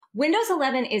Windows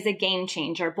 11 is a game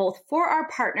changer, both for our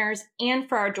partners and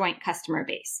for our joint customer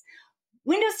base.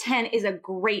 Windows 10 is a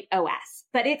great OS,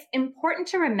 but it's important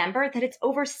to remember that it's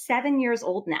over 7 years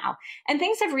old now, and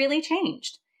things have really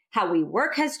changed. How we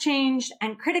work has changed,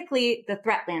 and critically, the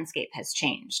threat landscape has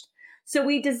changed. So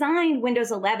we designed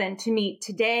Windows 11 to meet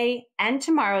today and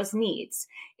tomorrow's needs.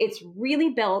 It's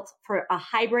really built for a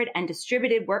hybrid and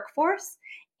distributed workforce,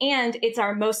 and it's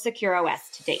our most secure OS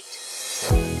to date.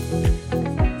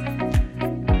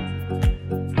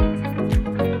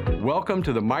 Welcome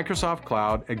to the Microsoft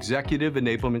Cloud Executive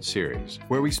Enablement Series,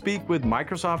 where we speak with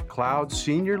Microsoft Cloud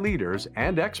senior leaders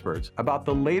and experts about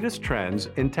the latest trends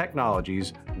and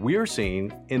technologies we're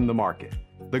seeing in the market.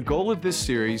 The goal of this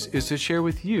series is to share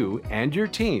with you and your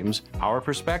teams our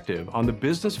perspective on the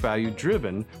business value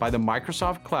driven by the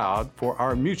Microsoft Cloud for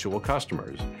our mutual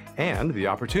customers, and the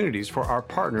opportunities for our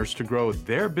partners to grow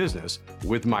their business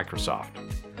with Microsoft.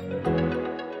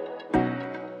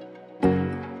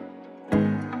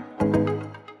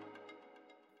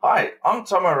 Hi, I'm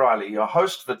Tom O'Reilly, your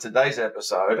host for today's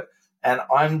episode, and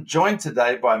I'm joined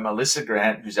today by Melissa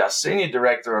Grant, who's our Senior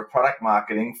Director of Product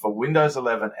Marketing for Windows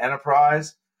 11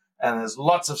 Enterprise, and there's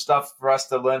lots of stuff for us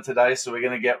to learn today, so we're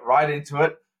going to get right into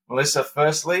it. Melissa,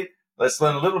 firstly, let's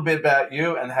learn a little bit about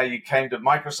you and how you came to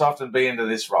Microsoft and be into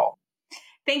this role.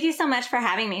 Thank you so much for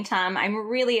having me, Tom. I'm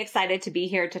really excited to be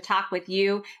here to talk with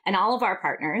you and all of our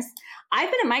partners.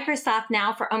 I've been at Microsoft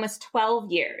now for almost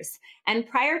 12 years. And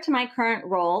prior to my current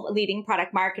role, leading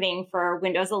product marketing for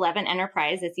Windows 11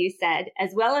 Enterprise, as you said,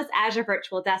 as well as Azure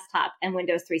Virtual Desktop and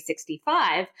Windows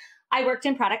 365, I worked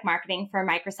in product marketing for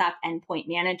Microsoft Endpoint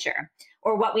Manager,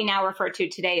 or what we now refer to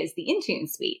today as the Intune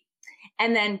suite.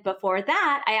 And then before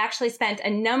that, I actually spent a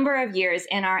number of years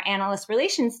in our analyst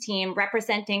relations team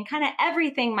representing kind of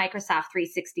everything Microsoft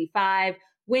 365,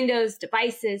 Windows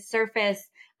devices, Surface,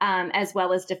 as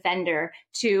well as Defender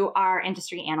to our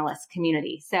industry analyst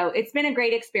community. So it's been a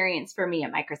great experience for me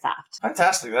at Microsoft.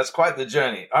 Fantastic. That's quite the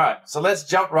journey. All right, so let's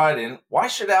jump right in. Why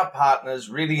should our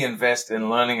partners really invest in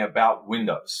learning about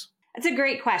Windows? That's a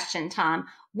great question, Tom.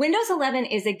 Windows 11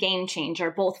 is a game changer,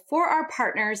 both for our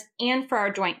partners and for our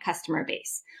joint customer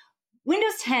base.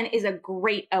 Windows 10 is a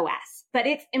great OS, but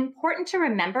it's important to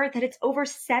remember that it's over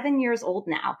 7 years old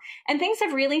now, and things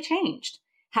have really changed.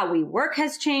 How we work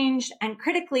has changed, and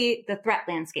critically, the threat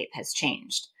landscape has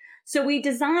changed. So we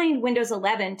designed Windows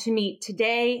 11 to meet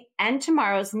today and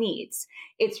tomorrow's needs.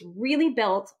 It's really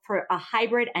built for a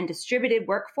hybrid and distributed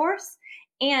workforce,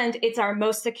 and it's our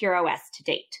most secure OS to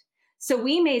date. So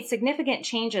we made significant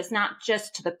changes, not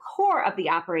just to the core of the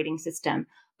operating system,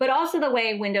 but also the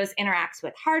way Windows interacts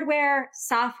with hardware,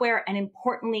 software, and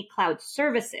importantly, cloud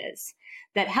services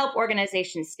that help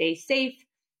organizations stay safe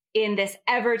in this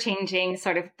ever-changing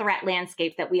sort of threat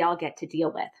landscape that we all get to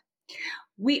deal with.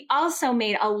 We also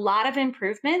made a lot of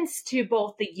improvements to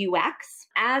both the UX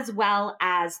as well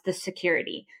as the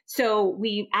security. So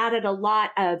we added a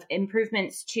lot of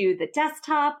improvements to the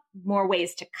desktop, more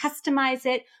ways to customize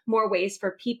it, more ways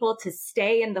for people to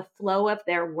stay in the flow of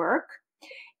their work.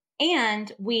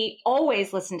 And we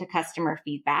always listen to customer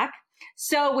feedback.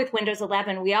 So with Windows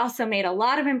 11, we also made a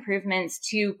lot of improvements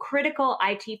to critical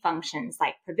IT functions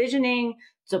like provisioning,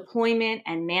 deployment,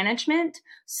 and management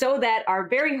so that our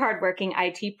very hardworking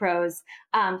IT pros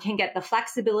can get the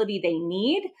flexibility they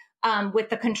need with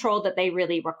the control that they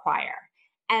really require.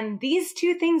 And these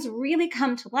two things really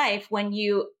come to life when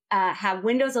you have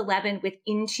Windows 11 with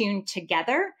Intune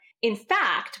together. In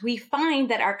fact, we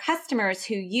find that our customers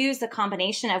who use a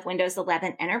combination of Windows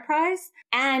 11 Enterprise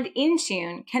and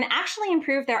Intune can actually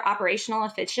improve their operational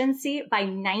efficiency by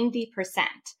 90%,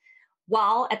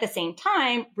 while at the same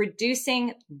time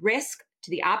reducing risk to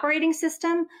the operating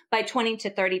system by 20 to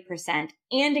 30%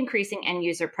 and increasing end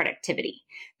user productivity.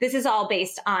 This is all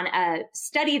based on a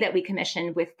study that we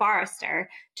commissioned with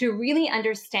Forrester to really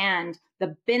understand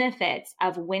the benefits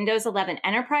of Windows 11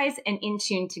 Enterprise and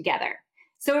Intune together.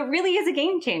 So it really is a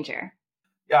game changer.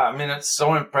 Yeah, I mean, it's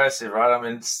so impressive, right? I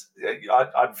mean,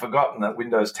 I'd forgotten that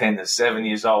Windows 10 is 7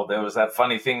 years old. There was that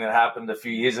funny thing that happened a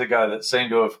few years ago that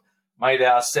seemed to have made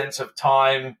our sense of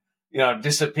time,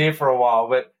 disappear for a while.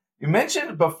 But you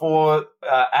mentioned before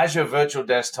Azure Virtual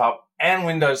Desktop and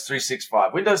Windows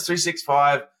 365. Windows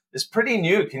 365 is pretty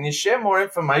new. Can you share more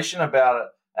information about it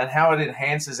and how it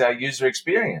enhances our user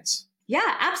experience?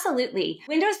 Yeah, absolutely.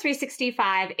 Windows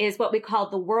 365 is what we call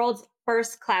the world's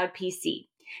first cloud PC.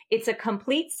 It's a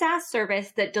complete SaaS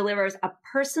service that delivers a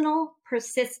personal,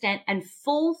 persistent, and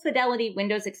full fidelity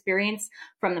Windows experience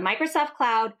from the Microsoft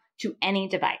Cloud to any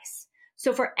device.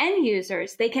 So for end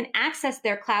users, they can access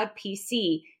their cloud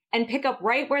PC and pick up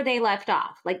right where they left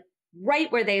off, like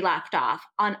right where they left off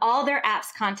on all their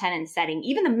apps, content, and setting.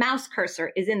 Even the mouse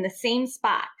cursor is in the same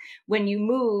spot when you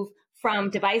move from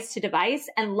device to device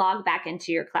and log back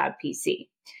into your cloud PC.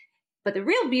 But the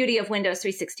real beauty of Windows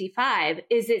 365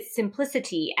 is its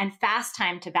simplicity and fast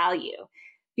time to value,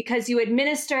 because you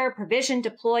administer, provision,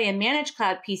 deploy, and manage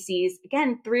cloud PCs,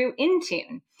 again, through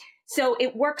Intune. So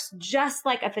it works just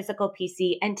like a physical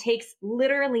PC and takes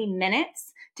literally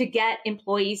minutes to get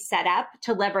employees set up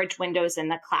to leverage Windows in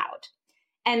the cloud.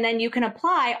 And then you can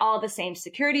apply all the same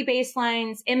security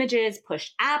baselines, images,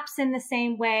 push apps in the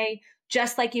same way,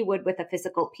 just like you would with a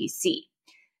physical PC.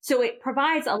 So it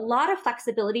provides a lot of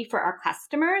flexibility for our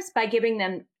customers by giving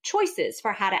them choices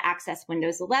for how to access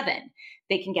Windows 11.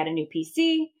 They can get a new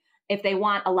PC. If they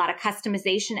want a lot of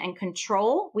customization and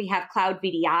control, we have Cloud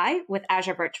VDI with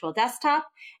Azure Virtual Desktop.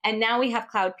 And now we have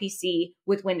Cloud PC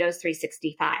with Windows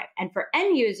 365. And for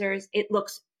end users, it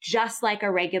looks just like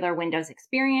a regular Windows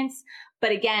experience.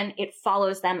 But again, it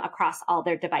follows them across all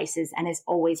their devices and is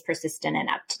always persistent and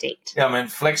up to date. Yeah, I mean,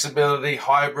 flexibility,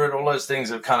 hybrid, all those things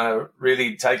have kind of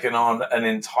really taken on an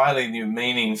entirely new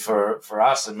meaning for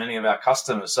us and many of our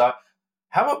customers. So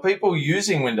how are people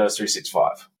using Windows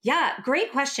 365? Yeah,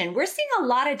 great question. We're seeing a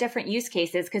lot of different use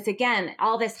cases because, again,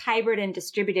 all this hybrid and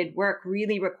distributed work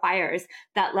really requires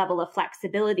that level of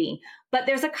flexibility. But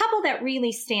there's a couple that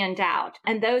really stand out,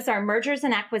 and those are mergers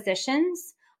and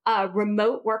acquisitions,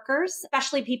 remote workers,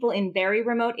 especially people in very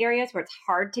remote areas where it's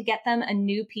hard to get them a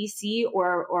new PC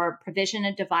or provision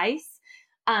a device.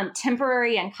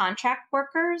 Temporary and contract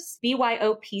workers,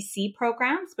 BYOPC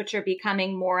programs, which are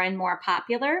becoming more and more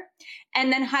popular,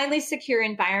 and then highly secure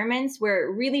environments where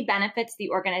it really benefits the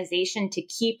organization to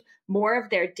keep more of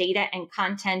their data and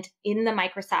content in the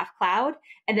Microsoft cloud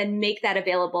and then make that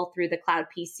available through the cloud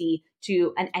PC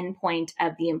to an endpoint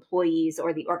of the employees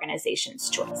or the organization's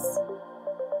choice.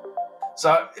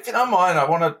 So if you don't mind, I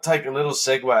want to take a little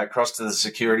segue across to the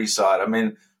security side. I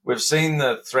mean, we've seen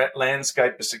the threat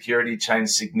landscape of security change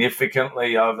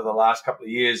significantly over the last couple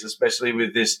of years, especially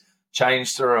with this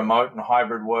change to remote and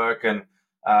hybrid work and,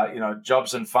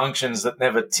 jobs and functions that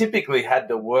never typically had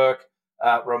to work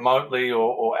remotely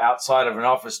or outside of an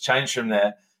office change from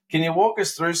there. Can you walk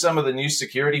us through some of the new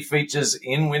security features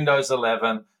in Windows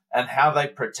 11 and how they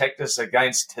protect us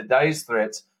against today's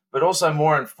threats, but also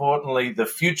more importantly, the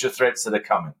future threats that are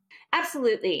coming?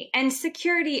 Absolutely. And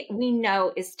security, we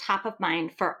know, is top of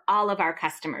mind for all of our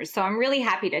customers. So I'm really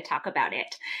happy to talk about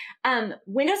it.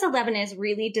 Windows 11 is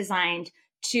really designed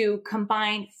to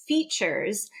combine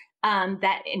features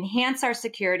that enhance our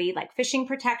security, like phishing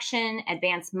protection,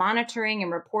 advanced monitoring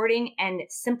and reporting, and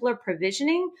simpler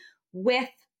provisioning with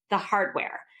the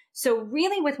hardware. So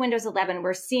really with Windows 11,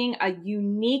 we're seeing a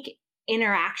unique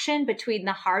interaction between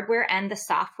the hardware and the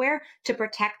software to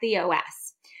protect the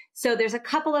OS. So there's a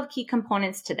couple of key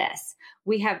components to this.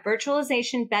 We have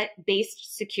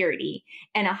virtualization-based security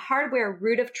and a hardware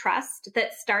root of trust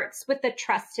that starts with the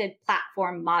Trusted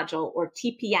Platform Module, or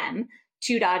TPM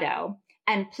 2.0,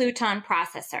 and Pluton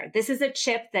processor. This is a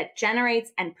chip that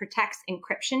generates and protects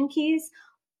encryption keys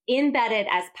embedded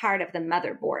as part of the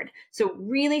motherboard. So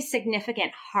really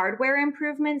significant hardware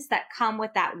improvements that come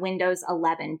with that Windows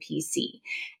 11 PC.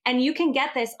 And you can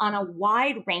get this on a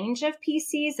wide range of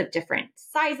PCs of different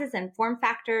sizes and form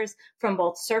factors from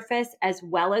both Surface as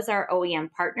well as our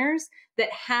OEM partners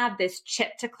that have this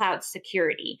chip to cloud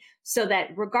security, so that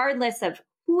regardless of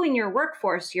who in your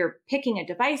workforce you're picking a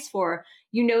device for,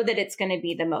 you know that it's going to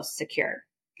be the most secure.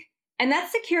 And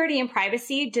that security and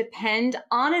privacy depend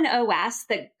on an OS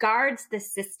that guards the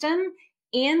system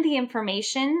and the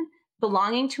information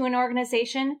belonging to an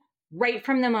organization right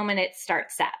from the moment it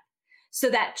starts up. So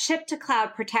that chip to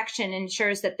cloud protection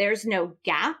ensures that there's no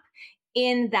gap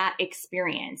in that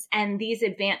experience. And these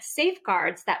advanced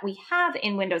safeguards that we have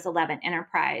in Windows 11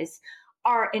 Enterprise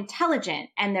are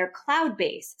intelligent and they're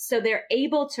cloud-based. So they're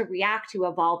able to react to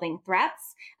evolving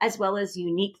threats as well as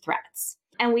unique threats.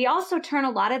 And we also turn a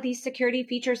lot of these security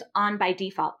features on by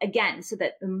default, again, so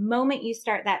that the moment you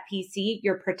start that PC,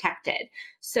 you're protected.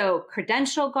 So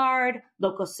Credential Guard,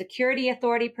 Local Security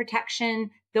Authority protection,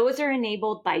 those are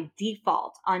enabled by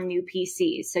default on new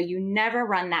PCs. So you never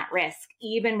run that risk,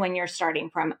 even when you're starting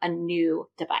from a new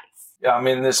device. Yeah, I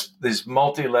mean, this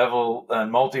multi-level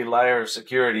and multi-layer of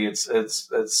security, it's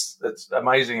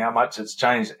amazing how much it's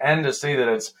changed. And to see that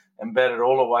it's embedded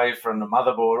all the way from the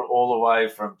motherboard, all the way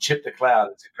from chip to cloud.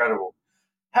 It's incredible.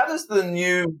 How does the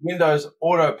new Windows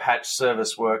Auto Patch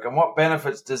service work, and what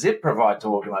benefits does it provide to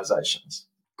organizations?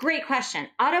 Great question.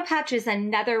 Auto Patch is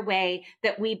another way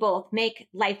that we both make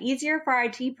life easier for our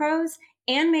IT pros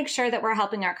and make sure that we're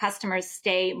helping our customers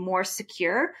stay more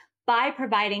secure by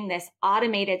providing this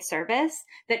automated service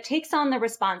that takes on the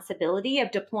responsibility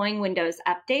of deploying Windows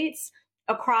updates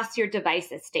across your device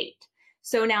estate.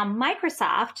 So now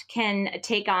Microsoft can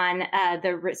take on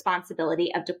the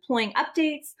responsibility of deploying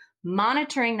updates,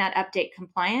 monitoring that update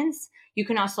compliance. You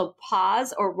can also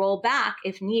pause or roll back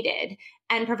if needed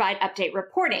and provide update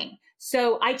reporting.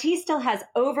 So IT still has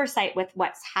oversight with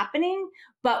what's happening,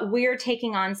 but we're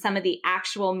taking on some of the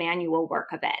actual manual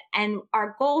work of it. And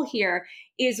our goal here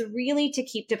is really to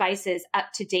keep devices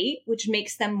up to date, which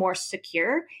makes them more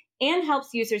secure and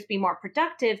helps users be more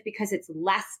productive because it's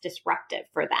less disruptive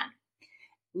for them.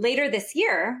 Later this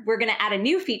year, we're going to add a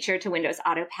new feature to Windows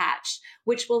Auto Patch,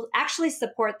 which will actually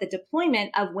support the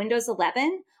deployment of Windows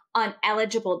 11 on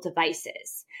eligible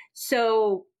devices.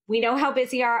 So we know how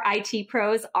busy our IT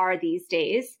pros are these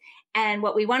days. And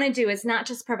what we want to do is not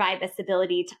just provide this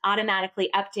ability to automatically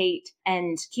update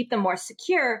and keep them more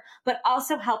secure, but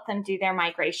also help them do their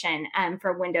migration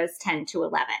for Windows 10 to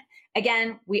 11.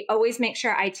 Again, we always make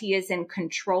sure IT is in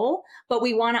control, but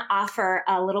we want to offer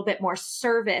a little bit more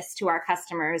service to our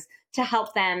customers to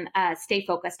help them stay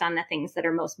focused on the things that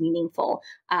are most meaningful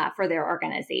for their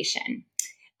organization.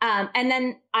 And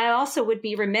then I also would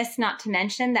be remiss not to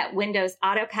mention that Windows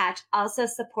Auto Patch also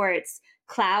supports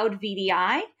Cloud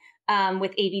VDI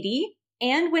with AVD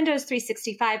and Windows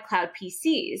 365 Cloud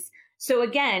PCs. So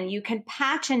again, you can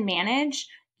patch and manage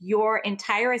your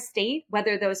entire estate,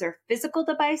 whether those are physical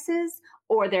devices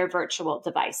or they're virtual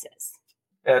devices.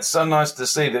 Yeah, it's so nice to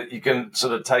see that you can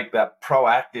sort of take that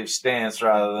proactive stance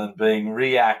rather than being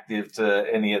reactive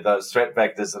to any of those threat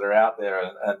vectors that are out there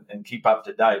and keep up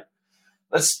to date.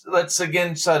 Let's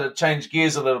again sort of change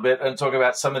gears a little bit and talk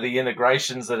about some of the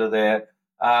integrations that are there.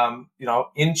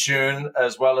 Intune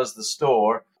as well as the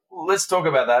store. Let's talk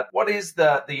about that. What is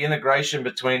the integration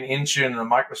between Intune and the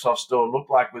Microsoft Store look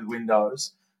like with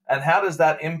Windows? And how does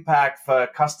that impact for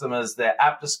customers, their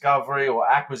app discovery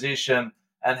or acquisition?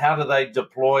 And how do they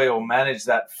deploy or manage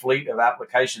that fleet of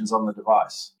applications on the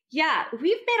device? Yeah, we've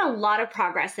made a lot of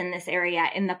progress in this area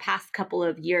in the past couple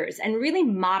of years and really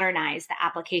modernized the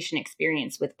application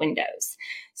experience with Windows.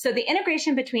 So the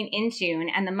integration between Intune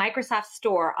and the Microsoft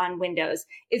Store on Windows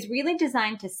is really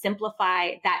designed to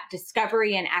simplify that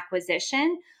discovery and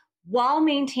acquisition while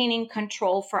maintaining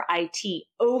control for IT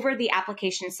over the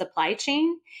application supply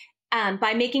chain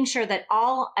by making sure that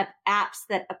all apps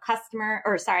that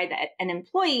that an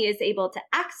employee is able to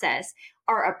access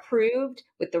are approved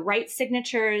with the right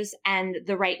signatures and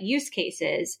the right use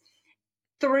cases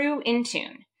through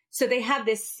Intune. So they have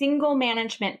this single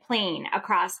management plane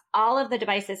across all of the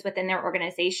devices within their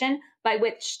organization by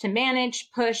which to manage,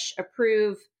 push,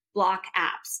 approve, block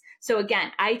apps. So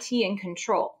again, IT in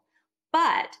control.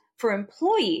 But for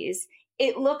employees,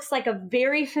 it looks like a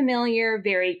very familiar,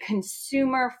 very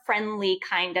consumer-friendly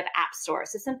kind of app store.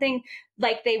 So something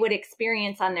like they would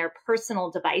experience on their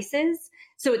personal devices.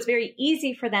 So it's very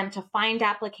easy for them to find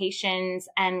applications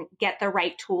and get the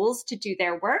right tools to do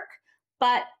their work,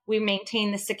 but we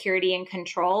maintain the security and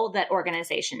control that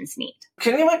organizations need.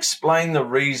 Can you explain the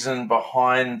reason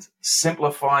behind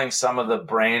simplifying some of the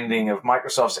branding of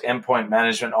Microsoft's endpoint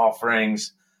management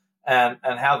offerings and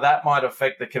how that might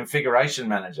affect the configuration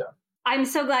manager? I'm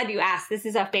so glad you asked. This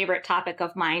is a favorite topic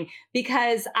of mine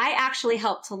because I actually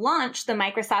helped to launch the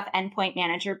Microsoft Endpoint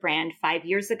Manager brand 5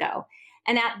 years ago.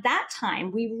 And at that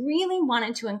time, we really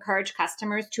wanted to encourage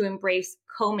customers to embrace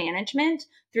co-management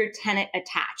through tenant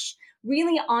attach,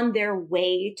 really on their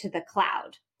way to the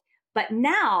cloud. But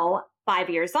now, 5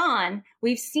 years on,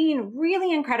 we've seen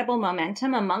really incredible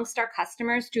momentum amongst our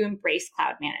customers to embrace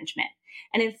cloud management.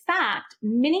 And in fact,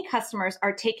 many customers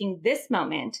are taking this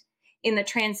moment in the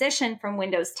transition from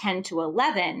Windows 10 to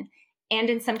 11, and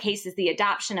in some cases, the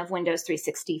adoption of Windows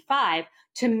 365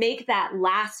 to make that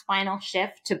last final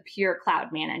shift to pure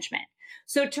cloud management.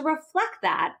 So to reflect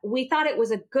that, we thought it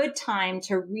was a good time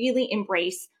to really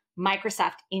embrace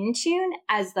Microsoft Intune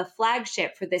as the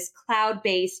flagship for this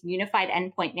cloud-based unified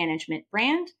endpoint management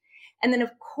brand. And then,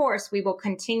 of course, we will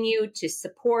continue to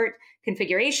support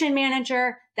Configuration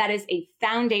Manager. That is a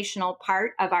foundational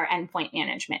part of our endpoint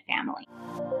management family.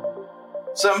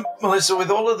 So, Melissa, with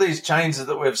all of these changes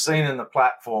that we've seen in the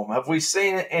platform, have we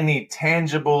seen any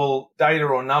tangible data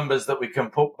or numbers that we can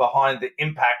put behind the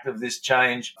impact of this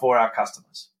change for our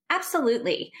customers?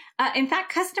 Absolutely. In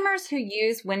fact, customers who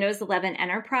use Windows 11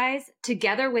 Enterprise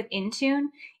together with Intune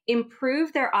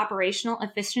improve their operational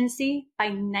efficiency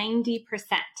by 90%.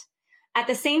 At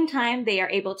the same time, they are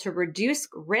able to reduce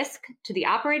risk to the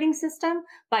operating system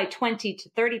by 20 to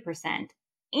 30%.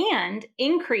 and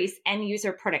increase end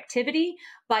user productivity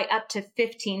by up to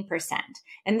 15%.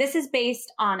 And this is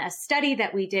based on a study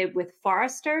that we did with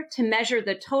Forrester to measure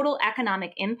the total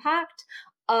economic impact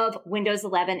of Windows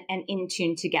 11 and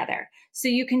Intune together. So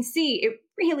you can see it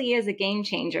really is a game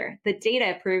changer. The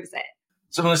data proves it.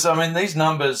 So, Melissa, I mean, these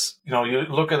numbers, you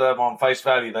look at them on face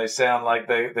value, they sound like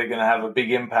they're going to have a big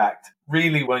impact.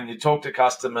 Really, when you talk to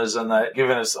customers and they're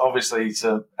giving us, obviously,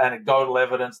 some anecdotal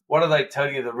evidence, what do they tell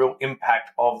you the real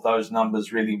impact of those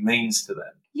numbers really means to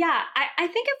them? Yeah, I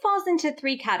think it falls into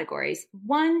three categories.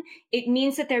 One, it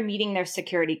means that they're meeting their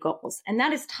security goals, and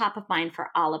that is top of mind for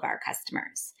all of our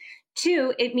customers.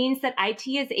 Two, it means that IT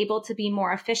is able to be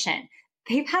more efficient.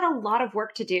 They've had a lot of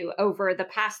work to do over the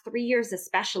past 3 years,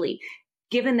 especially,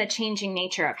 given the changing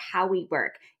nature of how we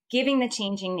work, given the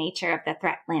changing nature of the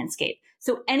threat landscape.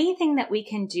 So anything that we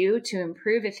can do to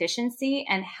improve efficiency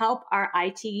and help our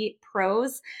IT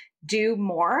pros do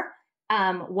more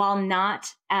while not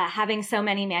having so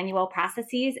many manual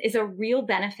processes is a real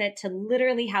benefit to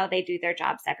literally how they do their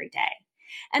jobs every day.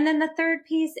 And then the third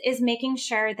piece is making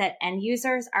sure that end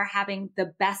users are having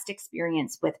the best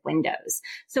experience with Windows.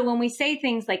 So when we say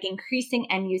things like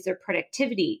increasing end user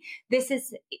productivity, this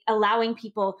is allowing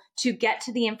people to get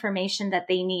to the information that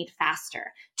they need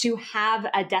faster, to have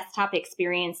a desktop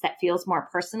experience that feels more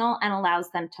personal and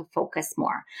allows them to focus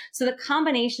more. So the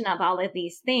combination of all of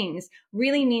these things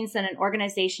really means that an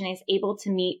organization is able to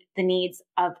meet the needs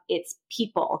of its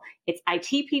people, its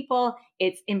IT people,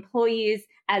 its employees,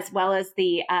 as well as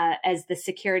the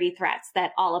security threats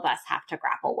that all of us have to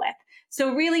grapple with.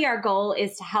 So really our goal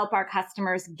is to help our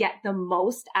customers get the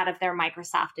most out of their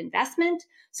Microsoft investment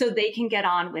so they can get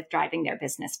on with driving their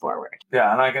business forward.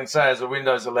 Yeah, and I can say as a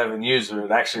Windows 11 user,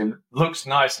 it actually looks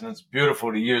nice and it's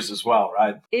beautiful to use as well,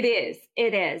 right? It is.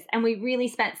 And we really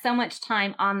spent so much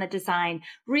time on the design,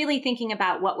 really thinking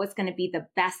about what was going to be the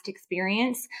best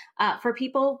experience for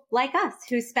people like us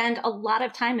who spend a lot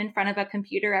of time in front of a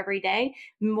computer every day,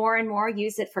 more and more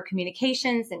use it for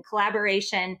communications and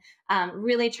collaboration,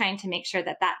 really trying to make sure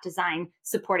that design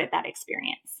supported that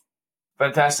experience.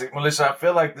 Fantastic. Melissa, I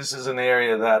feel like this is an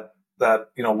area that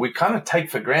we kind of take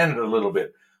for granted a little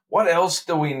bit. What else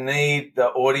do we need the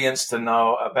audience to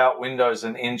know about Windows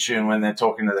and Intune when they're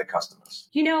talking to their customers?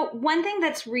 One thing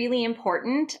that's really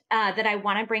important that I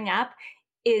want to bring up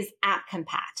is App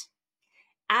Compat.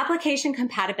 Application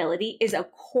compatibility is a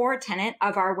core tenet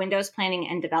of our Windows planning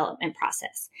and development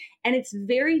process. And it's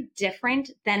very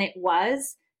different than it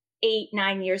was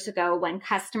 8-9 years ago when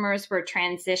customers were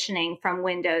transitioning from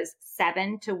Windows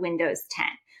 7 to Windows 10.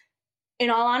 In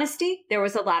all honesty, there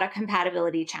was a lot of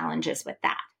compatibility challenges with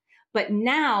that. But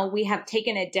now we have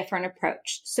taken a different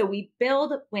approach. So we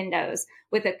build Windows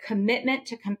with a commitment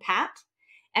to compat,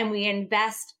 and we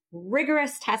invest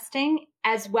rigorous testing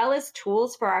as well as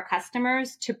tools for our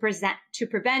customers to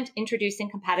prevent introducing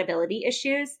compatibility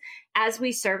issues as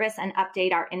we service and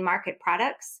update our in-market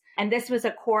products. And this was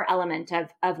a core element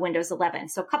of Windows 11.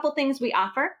 So a couple things we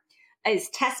offer is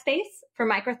TestBase for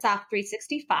Microsoft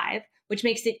 365, which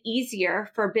makes it easier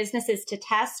for businesses to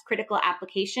test critical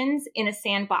applications in a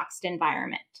sandboxed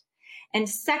environment. And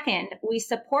second, we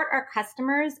support our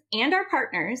customers and our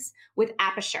partners with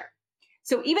AppAssure.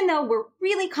 So even though we're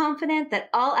really confident that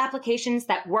all applications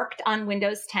that worked on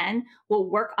Windows 10 will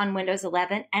work on Windows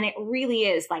 11, and it really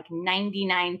is like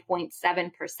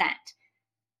 99.7%,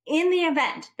 in the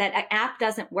event that an app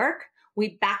doesn't work,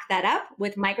 we back that up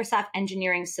with Microsoft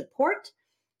engineering support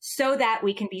so that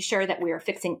we can be sure that we are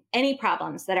fixing any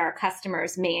problems that our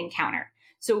customers may encounter.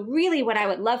 So really what I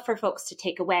would love for folks to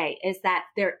take away is that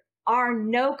there are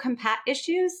no compat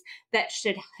issues that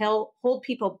should hold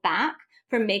people back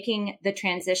from making the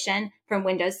transition from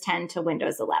Windows 10 to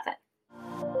Windows 11.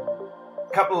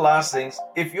 A couple of last things.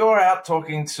 If you're out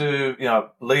talking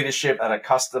to, leadership at a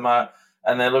customer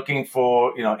and they're looking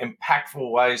for,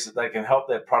 impactful ways that they can help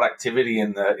their productivity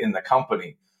in the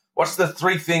company, what's the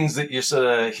three things that you sort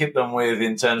of hit them with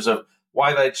in terms of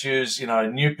why they choose,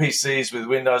 new PCs with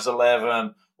Windows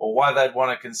 11 or why they'd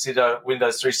want to consider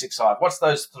Windows 365? What's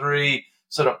those three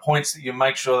sort of points that you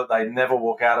make sure that they never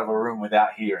walk out of a room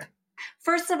without hearing?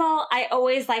 First of all, I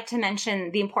always like to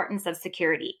mention the importance of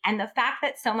security and the fact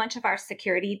that so much of our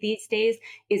security these days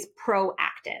is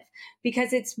proactive,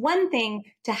 because it's one thing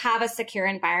to have a secure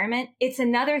environment. It's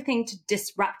another thing to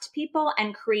disrupt people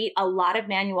and create a lot of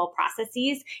manual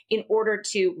processes in order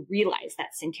to realize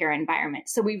that secure environment.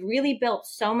 So we've really built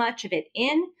so much of it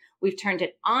in. We've turned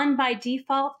it on by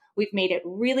default. We've made it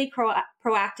really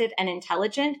proactive and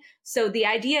intelligent. So the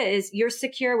idea is you're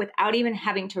secure without even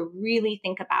having to really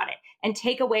think about it, and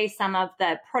take away some of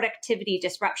the productivity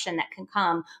disruption that can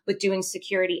come with doing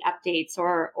security updates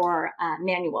or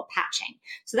manual patching.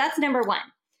 So that's number one.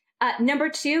 Number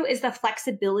two is the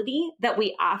flexibility that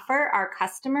we offer our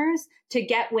customers to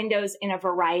get Windows in a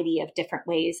variety of different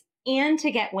ways, and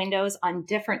to get Windows on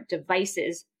different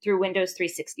devices through Windows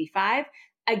 365,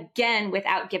 again,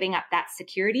 without giving up that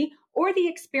security or the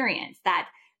experience, that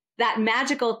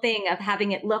magical thing of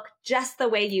having it look just the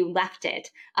way you left it,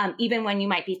 even when you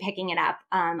might be picking it up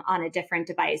on a different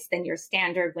device than your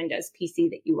standard Windows PC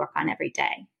that you work on every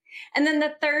day. And then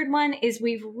the third one is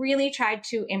we've really tried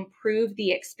to improve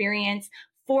the experience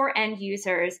for end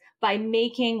users by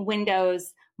making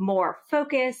Windows more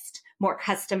focused, more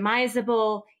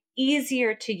customizable,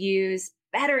 easier to use,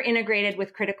 better integrated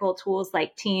with critical tools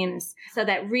like Teams, so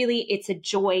that really it's a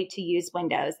joy to use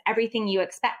Windows. Everything you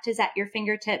expect is at your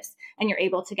fingertips, and you're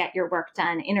able to get your work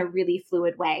done in a really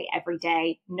fluid way every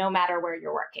day, no matter where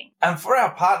you're working. And for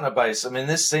our partner base, I mean,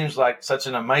 this seems like such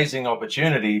an amazing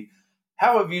opportunity.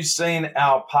 How have you seen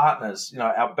our partners,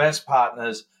 our best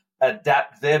partners,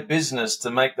 adapt their business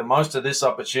to make the most of this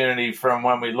opportunity from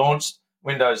when we launched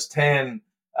Windows 10,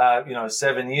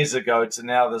 7 years ago, to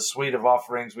now the suite of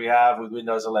offerings we have with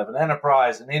Windows 11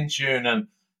 Enterprise and Intune and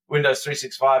Windows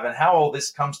 365, and how all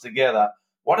this comes together?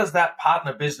 What does that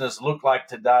partner business look like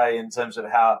today in terms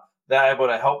of how they're able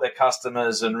to help their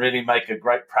customers and really make a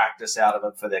great practice out of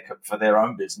it for their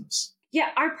own business?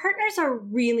 Yeah, our partners are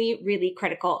really, really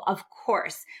critical, of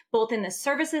course, both in the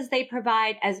services they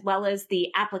provide as well as the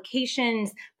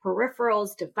applications,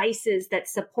 peripherals, devices that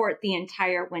support the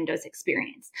entire Windows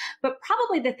experience. But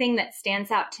probably the thing that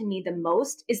stands out to me the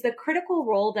most is the critical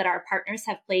role that our partners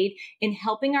have played in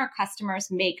helping our customers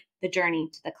make the journey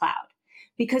to the cloud.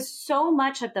 Because so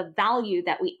much of the value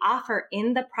that we offer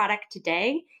in the product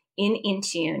today, in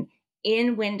Intune,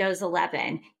 in Windows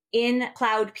 11, in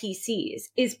cloud PCs,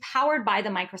 is powered by the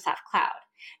Microsoft Cloud.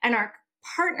 And our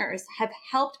partners have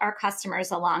helped our customers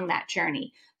along that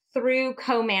journey through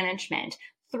co-management,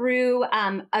 through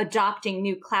adopting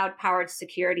new cloud-powered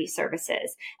security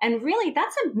services. And really,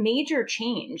 that's a major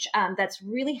change that's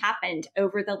really happened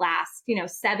over the last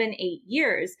 7-8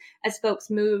 years as folks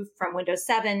move from Windows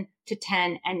 7 to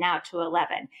 10 and now to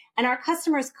 11. And our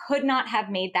customers could not have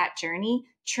made that journey,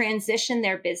 transition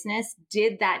their business,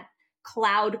 did that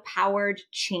cloud-powered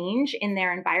change in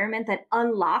their environment that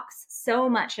unlocks so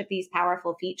much of these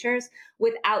powerful features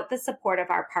without the support of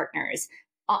our partners,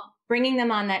 bringing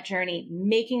them on that journey,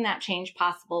 making that change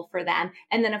possible for them,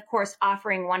 and then, of course,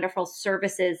 offering wonderful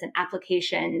services and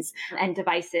applications and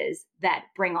devices that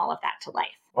bring all of that to life.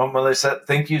 Well, Melissa,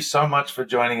 thank you so much for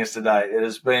joining us today. It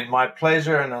has been my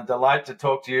pleasure and a delight to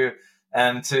talk to you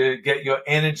and to get your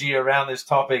energy around this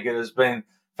topic. It has been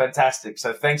fantastic.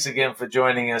 So thanks again for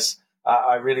joining us.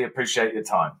 I really appreciate your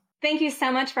time. Thank you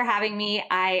so much for having me.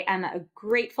 I am a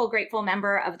grateful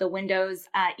member of the Windows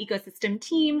ecosystem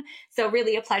team. So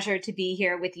really a pleasure to be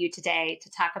here with you today to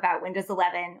talk about Windows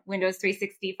 11, Windows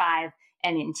 365,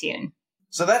 and Intune.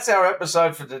 So that's our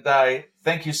episode for today.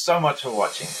 Thank you so much for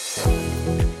watching.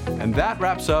 And that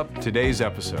wraps up today's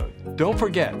episode. Don't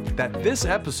forget that this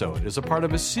episode is a part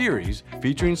of a series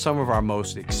featuring some of our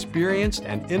most experienced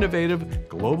and innovative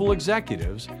global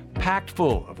executives, packed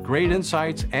full of great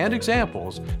insights and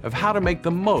examples of how to make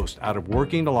the most out of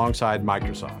working alongside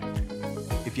Microsoft.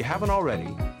 If you haven't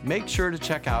already, make sure to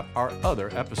check out our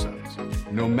other episodes.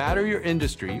 No matter your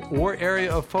industry or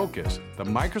area of focus, the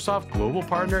Microsoft Global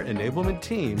Partner Enablement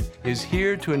Team is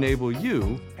here to enable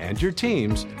you and your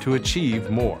teams to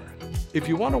achieve more. If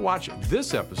you want to watch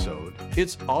this episode,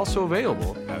 it's also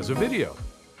available as a video.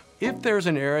 If there's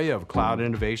an area of cloud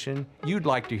innovation you'd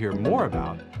like to hear more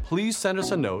about, please send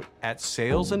us a note at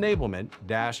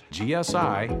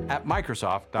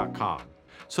salesenablement-gsi@microsoft.com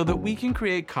so that we can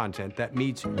create content that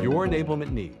meets your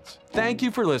enablement needs. Thank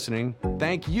you for listening,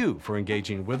 thank you for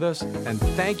engaging with us, and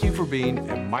thank you for being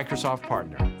a Microsoft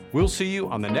partner. We'll see you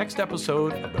on the next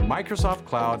episode of the Microsoft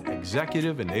Cloud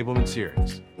Executive Enablement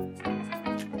Series.